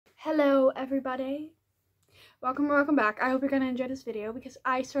Hello everybody, welcome back. I hope you're gonna enjoy this video because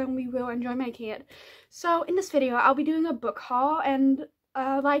I certainly will enjoy making it. So in this video I'll be doing a book haul, and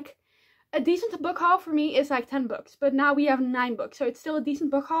like a decent book haul for me is like 10 books, but now we have 9 books, so it's still a decent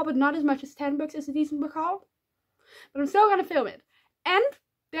book haul, but not as much as 10 books is a decent book haul. But I'm still gonna film it. And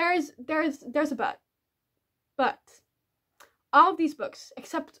there's a but all of these books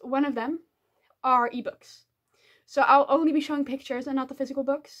except one of them are ebooks. So I'll only be showing pictures and not the physical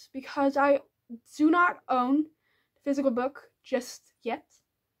books because I do not own the physical book just yet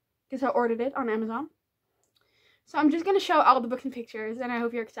because I ordered it on Amazon. So I'm just going to show all the books and pictures, and I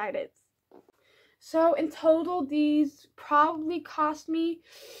hope you're excited. So in total, these probably cost me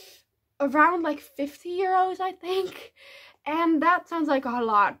around like 50 euros, I think. And that sounds like a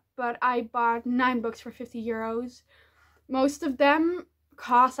lot, but I bought 9 books for 50 euros. Most of them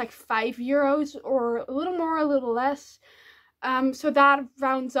cost like 5 euros or a little more, a little less. So that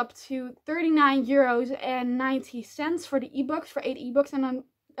rounds up to 39 euros and 90 cents for the ebooks, for 8 ebooks, and then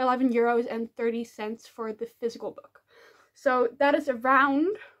 11 euros and 30 cents for the physical book. So that is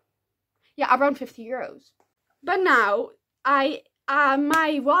around 50 euros. But now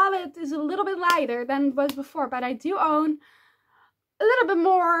my wallet is a little bit lighter than it was before, but I do own a little bit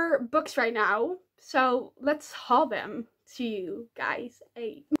more books right now. So let's haul them to you guys.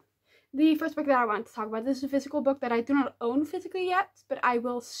 The first book that I want to talk about, this is a physical book that I do not own physically yet, but I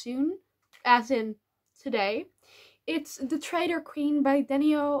will soon, as in today. It's The Traitor Queen by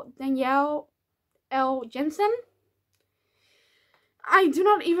Danielle L. Jensen. I do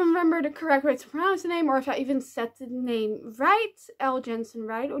not even remember the correct way to pronounce the name, or if I even said the name right. L. Jensen,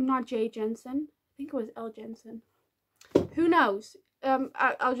 right? Or not J. Jensen. I think it was L. Jensen. Who knows?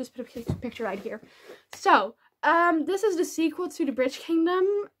 I'll just put a picture right here. So, this is the sequel to The Bridge Kingdom,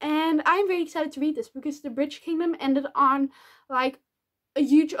 and I'm very excited to read this because The Bridge Kingdom ended on like a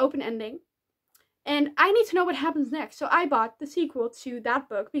huge open ending, and I need to know what happens next. So I bought the sequel to that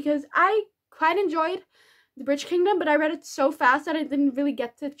book because I quite enjoyed The Bridge Kingdom, but I read it so fast that I didn't really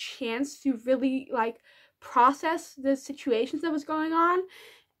get the chance to really like process the situations that was going on,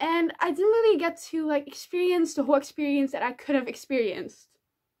 and I didn't really get to like experience the whole experience that I could have experienced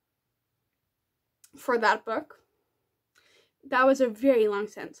for that book. That was a very long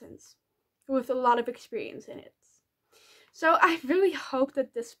sentence with a lot of experience in it. So I really hope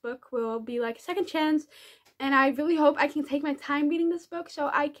that this book will be like a second chance, and I really hope I can take my time reading this book so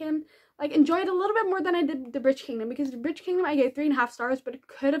I can like enjoy it a little bit more than I did The Bridge Kingdom, because The Bridge Kingdom I gave 3.5 stars, but it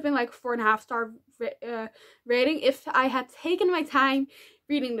could have been like 4.5 star rating if I had taken my time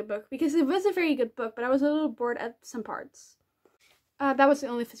reading the book, because it was a very good book, but I was a little bored at some parts. That was the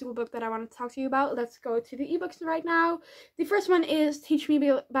only physical book that I wanted to talk to you about. Let's go to the ebooks right now. The first one is Teach Me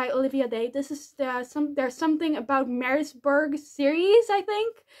by Olivia Day. This is There's Something About Marisburg series, I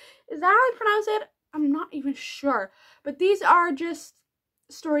think. Is that how I pronounce it? I'm not even sure. But these are just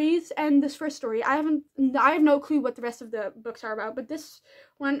stories, and this first story, I have no clue what the rest of the books are about, but this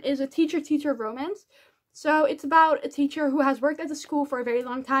one is a teacher romance. So it's about a teacher who has worked at the school for a very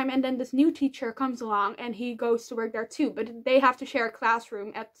long time, and then this new teacher comes along and he goes to work there too, but they have to share a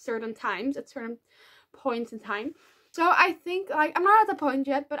classroom at certain times, at certain points in time. So I think, like, I'm not at the point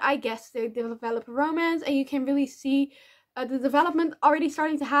yet, but I guess they develop a romance, and you can really see the development already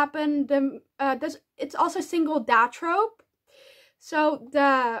starting to happen. It's also a single dad trope. So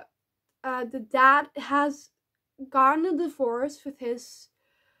the dad has gotten a divorce with his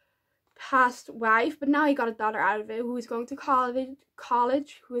past wife, but now he got a daughter out of it who is going to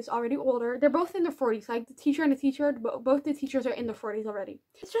college, who is already older. They're both in their 40s, like the teacher and the teacher, both the teachers are in their 40s already.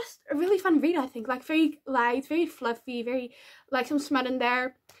 It's just a really fun read, I think, like very light, very fluffy, very like some smut in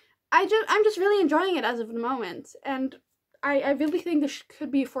there. I'm just really enjoying it as of the moment, and I really think this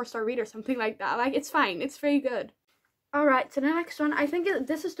could be a 4-star read or something like that. Like, it's fine, it's very good. Alright, so the next one, I think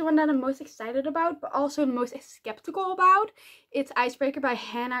this is the one that I'm most excited about, but also the most skeptical about. It's Icebreaker by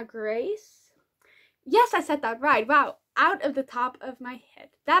Hannah Grace. Yes, I said that right. Wow, out of the top of my head.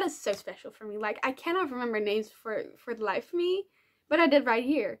 That is so special for me. Like, I cannot remember names for the life of me, but I did right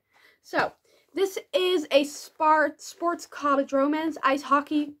here. So, this is a sports college romance, ice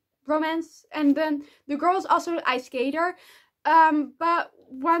hockey romance, and then the girl is also an ice skater. But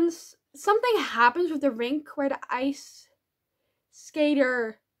once something happens with the rink where the ice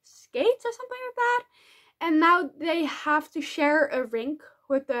skater skates or something like that, and now they have to share a rink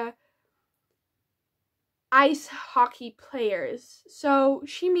with the ice hockey players. So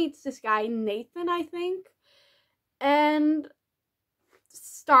she meets this guy Nathan, I think, and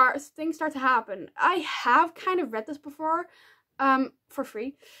things start to happen. I have kind of read this before for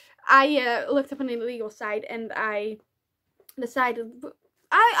free. I looked up an illegal site, and I decided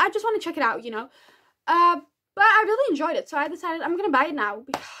I just want to check it out, you know. But I really enjoyed it, so I decided I'm gonna buy it now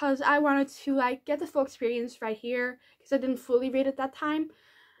because I wanted to like get the full experience right here because I didn't fully read it that time.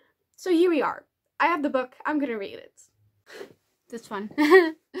 So here we are. I have the book. I'm gonna read it. This one.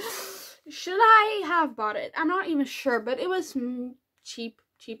 Should I have bought it? I'm not even sure, but it was cheap.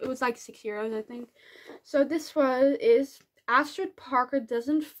 It was like €6, I think. So this is Astrid Parker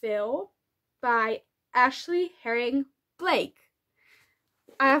Doesn't Fail by Ashley Herring Blake.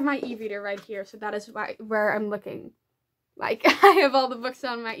 I have my e-reader right here, so that is where I'm looking. Like, I have all the books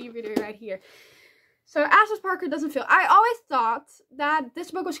on my e-reader right here. So, Astrid Parker Doesn't Fail. I always thought that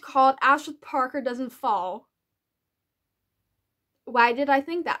this book was called Astrid Parker Doesn't Fall. Why did I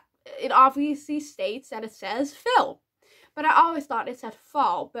think that? It obviously states that it says Phil. But I always thought it said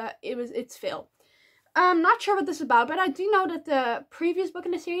fall, but it's Phil. I'm not sure what this is about, but I do know that the previous book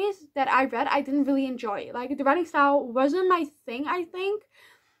in the series that I read, I didn't really enjoy. Like, the writing style wasn't my thing, I think.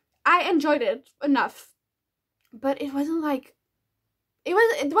 I enjoyed it enough, but it wasn't like, it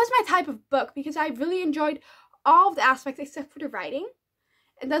was my type of book because I really enjoyed all of the aspects except for the writing.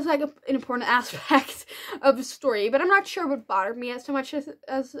 And that's like an important aspect of the story, but I'm not sure what bothered me as so much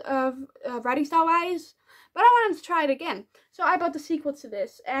as writing style wise. But I wanted to try it again. So I bought the sequel to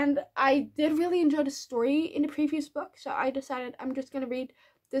this. And I did really enjoy the story in the previous book. So I decided I'm just going to read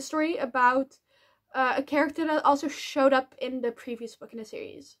this story about a character that also showed up in the previous book in the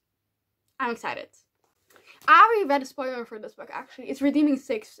series. I'm excited. I already read a spoiler for this book, actually. It's Redeeming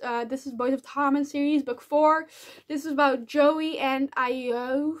Six. This is Boys of Tommen series, book 4. This is about Joey and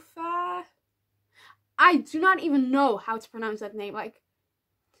Iofa. I do not even know how to pronounce that name. Like,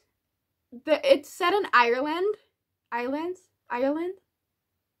 it's set in Ireland. Ireland?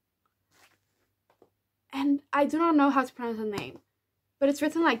 And I do not know how to pronounce the name. But it's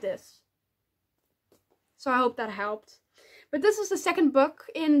written like this. So I hope that helped. But this is the second book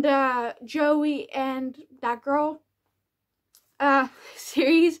in the Joey and that girl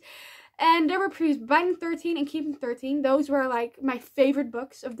series. And there were previous Binding 13 and Keeping 13. Those were like my favorite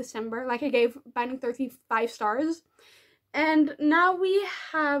books of December. Like I gave Binding 13 5 stars. And now we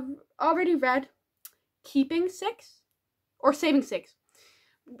have already read Keeping 6 or Saving 6.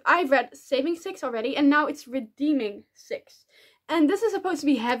 I've read Saving 6 already and now it's Redeeming 6. And this is supposed to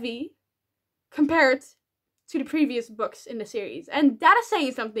be heavy compared to the previous books in the series. And that is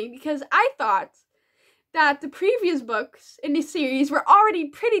saying something because I thought that the previous books in this series were already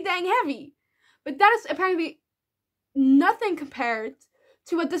pretty dang heavy. But that is apparently nothing compared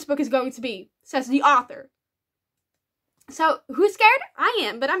to what this book is going to be, says the author. So, who's scared? I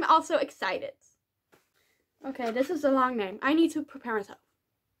am, but I'm also excited. Okay, this is a long name. I need to prepare myself.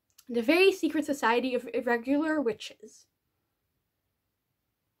 The Very Secret Society of Irregular Witches.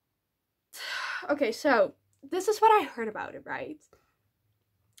 Okay, so this is what I heard about it, right?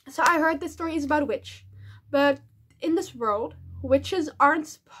 So I heard this story is about a witch. But in this world, witches aren't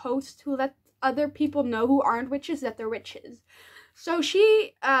supposed to let other people know who aren't witches that they're witches. So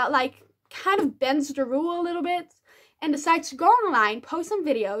she, kind of bends the rule a little bit and decides to go online, post some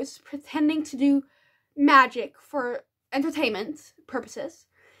videos pretending to do magic for entertainment purposes.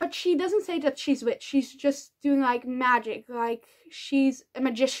 But she doesn't say that she's a witch. She's just doing, like, magic. Like, she's a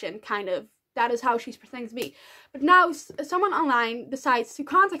magician, kind of. That is how she's pretending to be. But now someone online decides to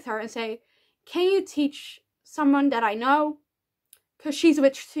contact her and say, can you teach someone that I know? Because she's a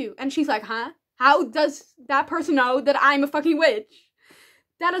witch too. And she's like, huh? How does that person know that I'm a fucking witch?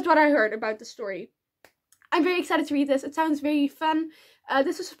 That is what I heard about the story. I'm very excited to read this. It sounds very fun.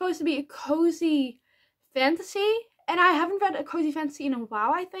 This is supposed to be a cozy fantasy. And I haven't read a cozy fantasy in a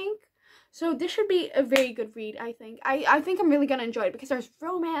while, I think. So this should be a very good read, I think. I think I'm really going to enjoy it because there's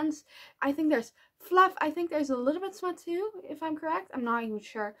romance. I think there's fluff. I think there's a little bit smut too, if I'm correct. I'm not even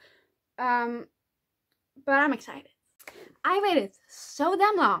sure. But I'm excited. I waited so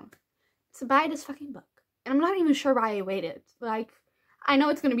damn long to buy this fucking book. And I'm not even sure why I waited. Like, I know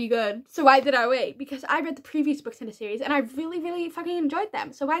it's going to be good. So why did I wait? Because I read the previous books in the series and I really, really fucking enjoyed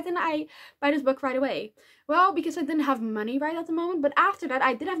them. So why didn't I buy this book right away? Well, because I didn't have money right at the moment. But after that,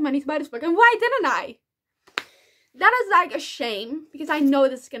 I did have money to buy this book. And why didn't I? That is like a shame because I know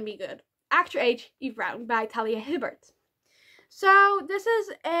this is going to be good. Actor Age Eve Brown by Talia Hibbert. So this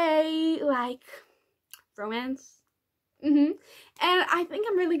is a, like, romance. And I think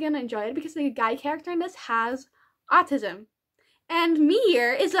I'm really going to enjoy it because the guy character in this has autism. And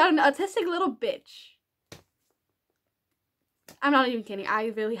Mir is an autistic little bitch. I'm not even kidding. I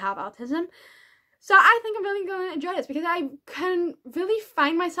really have autism. So I think I'm really going to enjoy this because I can really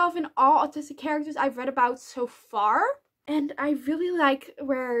find myself in all autistic characters I've read about so far. And I really like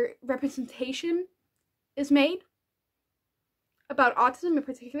where representation is made about autism in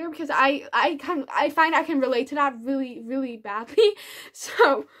particular, because I find I can relate to that really, really badly.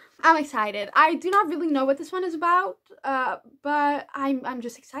 So I'm excited. I do not really know what this one is about, but I'm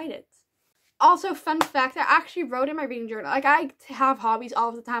just excited. Also, fun fact, I actually wrote in my reading journal. Like, I have hobbies all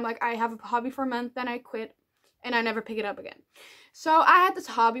of the time. Like, I have a hobby for a month, then I quit, and I never pick it up again. So I had this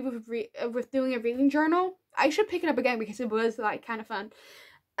hobby with doing a reading journal. I should pick it up again because it was, like, kind of fun.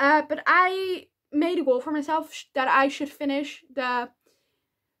 But I made a goal for myself that I should finish the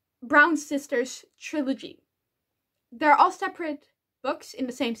Brown Sisters trilogy. They're all separate books in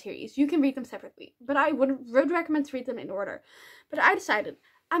the same series. You can read them separately, but I would recommend to read them in order. But I decided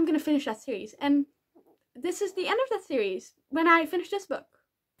I'm gonna finish that series, and this is the end of that series when I finish this book.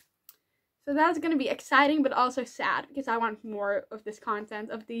 So that's gonna be exciting, but also sad, because I want more of this content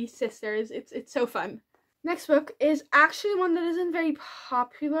of these sisters. It's so fun. Next book is actually one that isn't very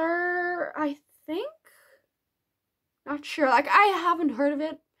popular, I think. Not sure. Like, I haven't heard of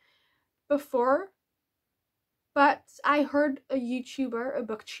it before, but I heard a YouTuber, a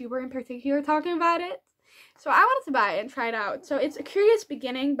booktuber in particular, talking about it. So I wanted to buy it and try it out. So it's A Curious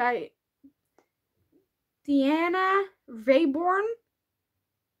Beginning by Deanna Raybourn.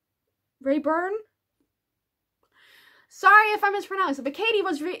 Sorry if I mispronounced it, but Katie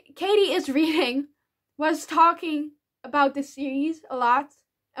was talking about this series a lot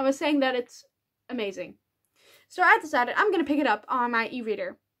and was saying that it's amazing. So I decided I'm gonna pick it up on my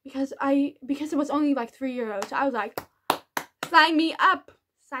e-reader because it was only like €3. So I was like, sign me up.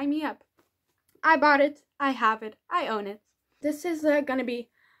 I bought it. I have it. I own it. This is gonna be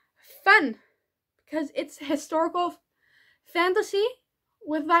fun because it's historical fantasy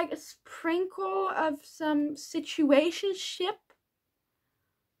with like a sprinkle of some situationship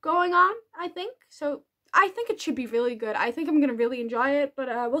going on, I think. So I think it should be really good. I think I'm gonna really enjoy it, but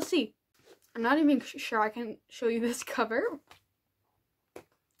we'll see. I'm not even sure I can show you this cover.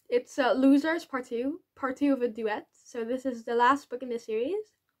 It's Losers Part 2 of a duet. So this is the last book in the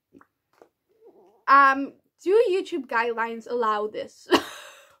series. Do YouTube guidelines allow this?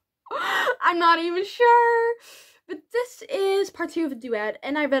 I'm not even sure. But this is Part 2 of a duet,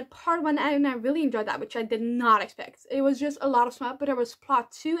 and I read Part 1 and I really enjoyed that, which I did not expect. It was just a lot of smut, but there was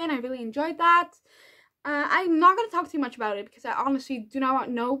plot too, and I really enjoyed that. I'm not going to talk too much about it because I honestly do not want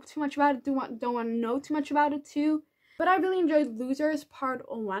to know too much about it. Don't want to know too much about it too. But I really enjoyed Losers Part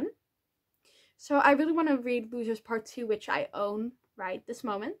 1. So I really want to read Losers Part 2, which I own right this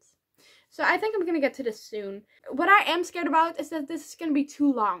moment. So I think I'm going to get to this soon. What I am scared about is that this is going to be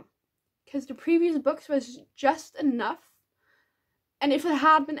too long. Because the previous books was just enough. And if it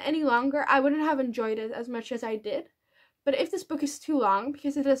had been any longer, I wouldn't have enjoyed it as much as I did. But if this book is too long,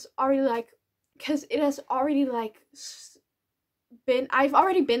 because it has already I've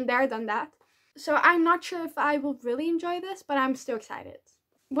already been there, done that. So I'm not sure if I will really enjoy this, but I'm still excited.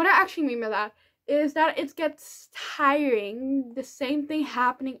 What I actually mean by that is that it gets tiring, the same thing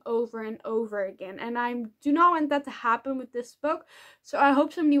happening over and over again. And I do not want that to happen with this book. So I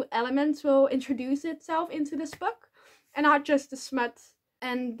hope some new elements will introduce itself into this book. And not just the smut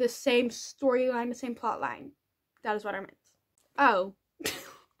and the same storyline, the same plot line. That is what I meant. Oh.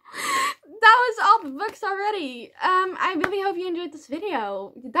 That was all the books already. I really hope you enjoyed this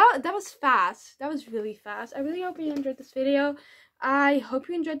video. That was fast. That was really fast. I really hope you enjoyed this video. I hope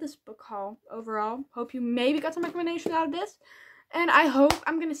you enjoyed this book haul overall. Hope you maybe got some recommendations out of this. And I hope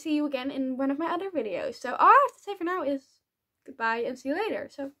I'm going to see you again in one of my other videos. So all I have to say for now is goodbye and see you later.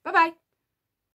 So bye-bye.